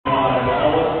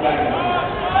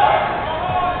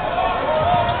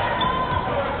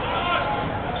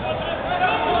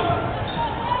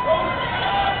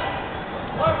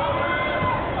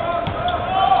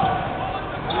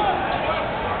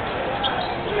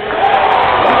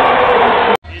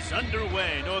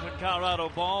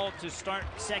Colorado ball to start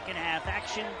second half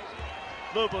action.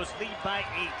 Lobos lead by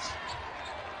 8.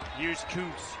 Here's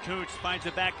Kuntz. Kuntz finds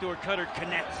a backdoor cutter,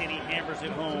 connects, and he hammers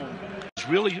it home. He's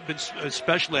really been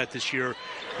special at this year,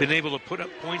 been able to put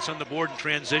up points on the board in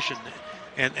transition,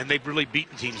 and they've really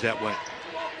beaten teams that way.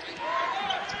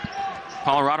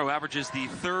 Colorado averages the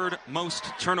 3rd most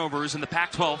turnovers in the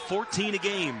Pac-12, 14 a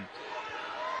game.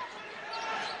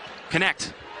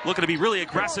 Knecht looking to be really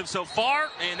aggressive so far,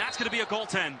 and that's going to be a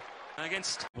goaltend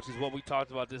against. Which is what we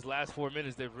talked about this last 4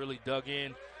 minutes. They've really dug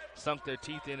in, sunk their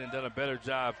teeth in, and done a better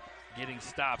job getting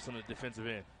stops on the defensive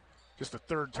end. Just a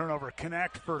 3rd turnover.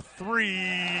 Knecht for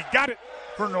 3. Got it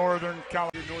for Northern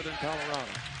Colorado.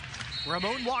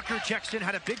 Ramon Walker checks in,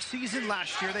 had a big season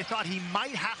last year. They thought he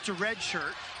might have to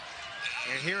redshirt.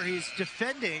 And here he's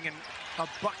defending, and a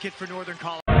bucket for Northern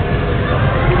Colorado.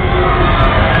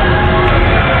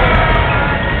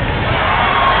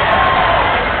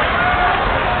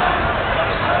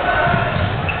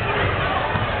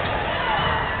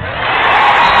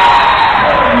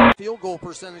 Field goal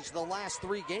percentage the last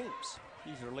 3 games.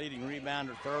 He's their leading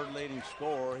rebounder, 3rd leading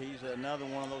scorer. He's another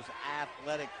one of those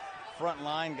athletic front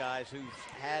line guys who's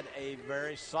had a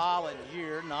very solid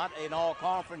year, not an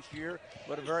all-conference year,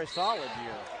 but a very solid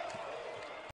year.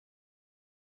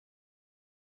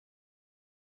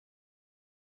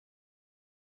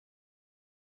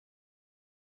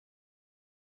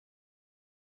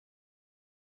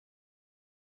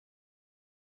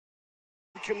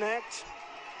 Knecht.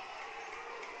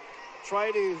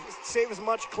 Try to save as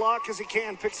much clock as he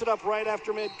can. Picks it up right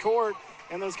after midcourt.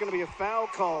 And there's going to be a foul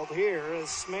called here as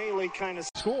Smaley kind of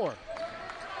score.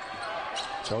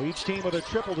 So each team with a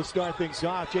triple to start things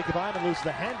off. Jacob Iman loses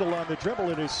the handle on the dribble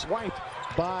and is swiped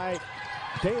by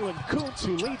Dalton Knecht,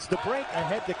 who leads the break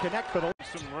ahead to Knecht for the.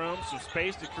 Some room, some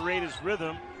space to create his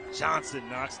rhythm. Johnson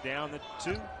knocks down the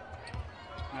 2.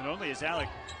 Not only is Alec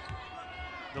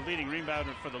the leading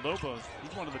rebounder for the Lobos,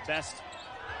 he's one of the best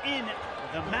in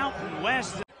the Mountain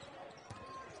West.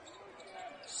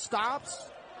 Stops,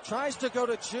 tries to go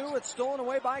to 2. It's stolen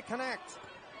away by Knecht.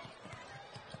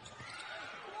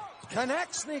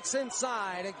 Knecht sneaks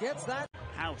inside and gets that.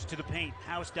 House to the paint.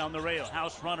 House down the rail.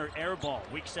 House runner, air ball.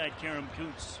 Weak side, Karam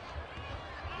Kuntz.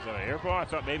 Is that an air ball? I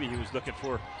thought maybe he was looking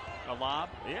for a lob.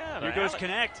 Yeah. Here goes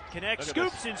Knecht. Knecht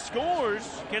scoops and scores.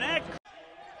 Knecht.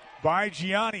 By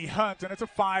Gianni Hunt, and it's a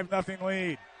 5-0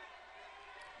 lead.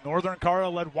 Northern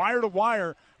Colorado led wire to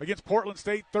wire against Portland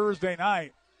State Thursday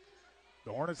night.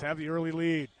 The Hornets have the early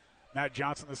lead. Matt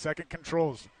Johnson, the second,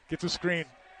 controls. Gets a screen.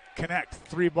 Knecht,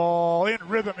 3 ball in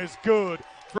rhythm is good.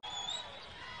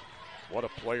 What a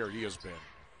player he has been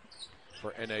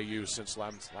for NAU since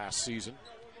last season.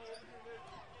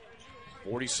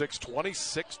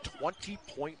 46-26,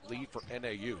 20-point lead for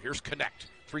NAU. Here's Knecht,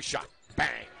 3-shot, bang.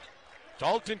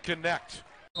 Dalton Knecht.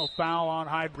 No foul on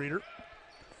Hydebreeder.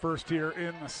 First here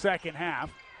in the second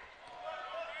half.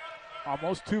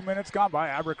 Almost 2 minutes gone by.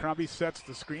 Abercrombie sets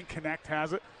the screen. Knecht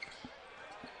has it.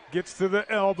 Gets to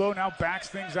the elbow. Now backs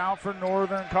things out for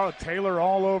Northern Colorado. Taylor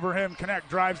all over him. Knecht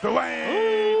drives the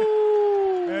lane.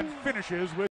 Ooh. And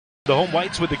finishes with. The home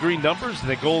whites with the green numbers and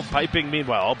the gold piping.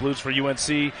 Meanwhile, all blues for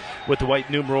UNC with the white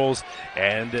numerals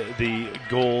and the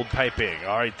gold piping.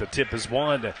 All right, the tip is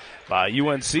won by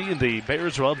UNC, and the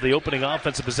Bears will have the opening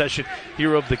offensive possession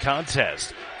here of the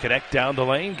contest. Knecht down the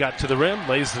lane, got to the rim,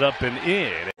 lays it up and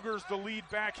in. Cougars the lead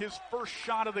back. His first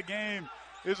shot of the game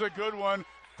is a good one,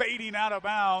 fading out of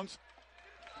bounds.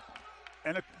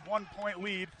 And a 1-point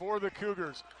lead for the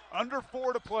Cougars. Under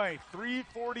 4 to play,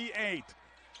 3:48.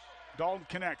 Dalton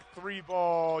Knecht, 3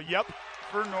 ball,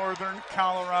 for Northern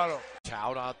Colorado.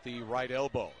 Out at the right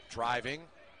elbow, driving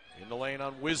in the lane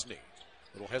on Wisney.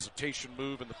 Little hesitation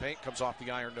move in the paint, comes off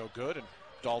the iron, no good, and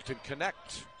Dalton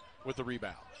Knecht with the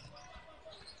rebound.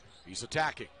 He's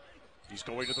attacking. He's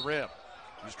going to the rim.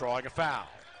 He's drawing a foul.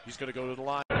 He's going to go to the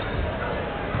line.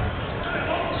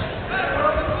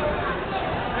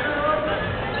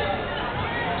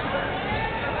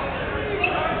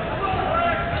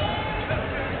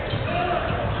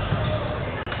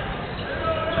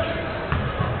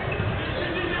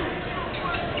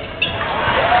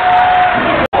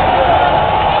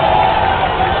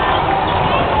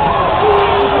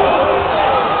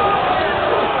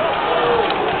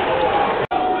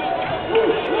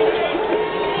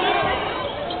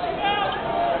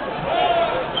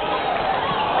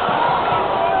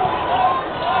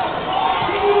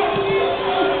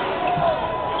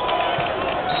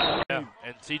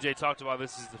 CJ talked about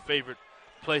this is the favorite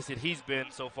place that he's been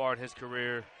so far in his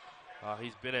career.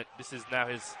 He's been at a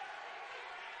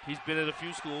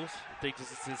few schools. I think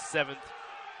this is his 7th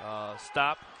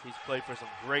stop. He's played for some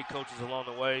great coaches along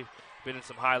the way, been in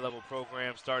some high-level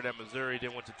programs, started at Missouri,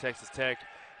 then went to Texas Tech.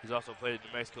 He's also played at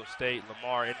New Mexico State,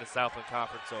 Lamar in the Southland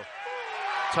Conference, so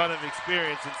ton of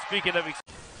experience. And speaking of experience,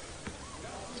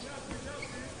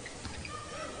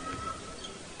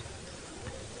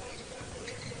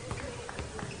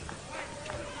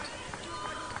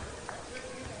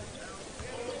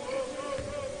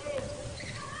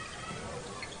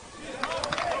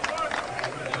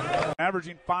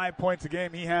 averaging 5 points a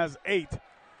game. He has 8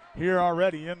 here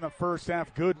already in the first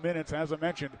half. Good minutes, as I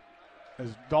mentioned,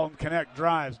 as Dalton Knecht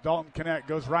drives. Dalton Knecht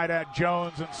goes right at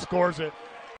Jones and scores it.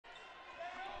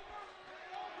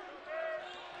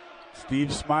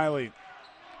 Steve Smiley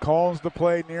calls the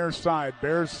play near side.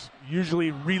 Bears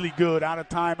usually really good out of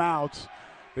timeouts.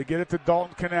 They get it to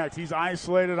Dalton Knecht. He's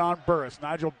isolated on Burris.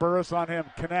 Nigel Burris on him.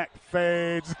 Knecht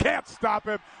fades. Can't stop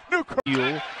him.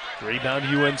 Rebound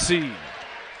UNC.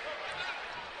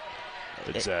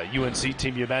 It's a UNC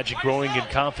team you imagine growing in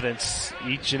confidence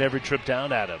each and every trip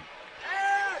down at him.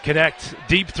 Knecht,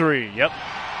 deep three. Yep.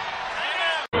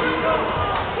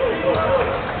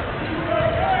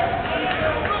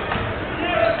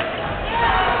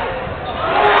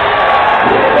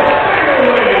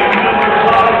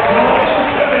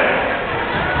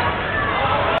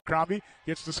 Crombie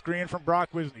gets the screen from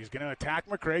Brock Wisney. He's going to attack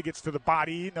McCray. Gets to the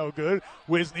body. No good.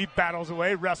 Wisney battles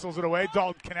away, wrestles it away.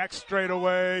 Dalton Knecht straight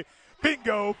away.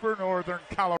 Bingo for Northern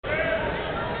Colorado.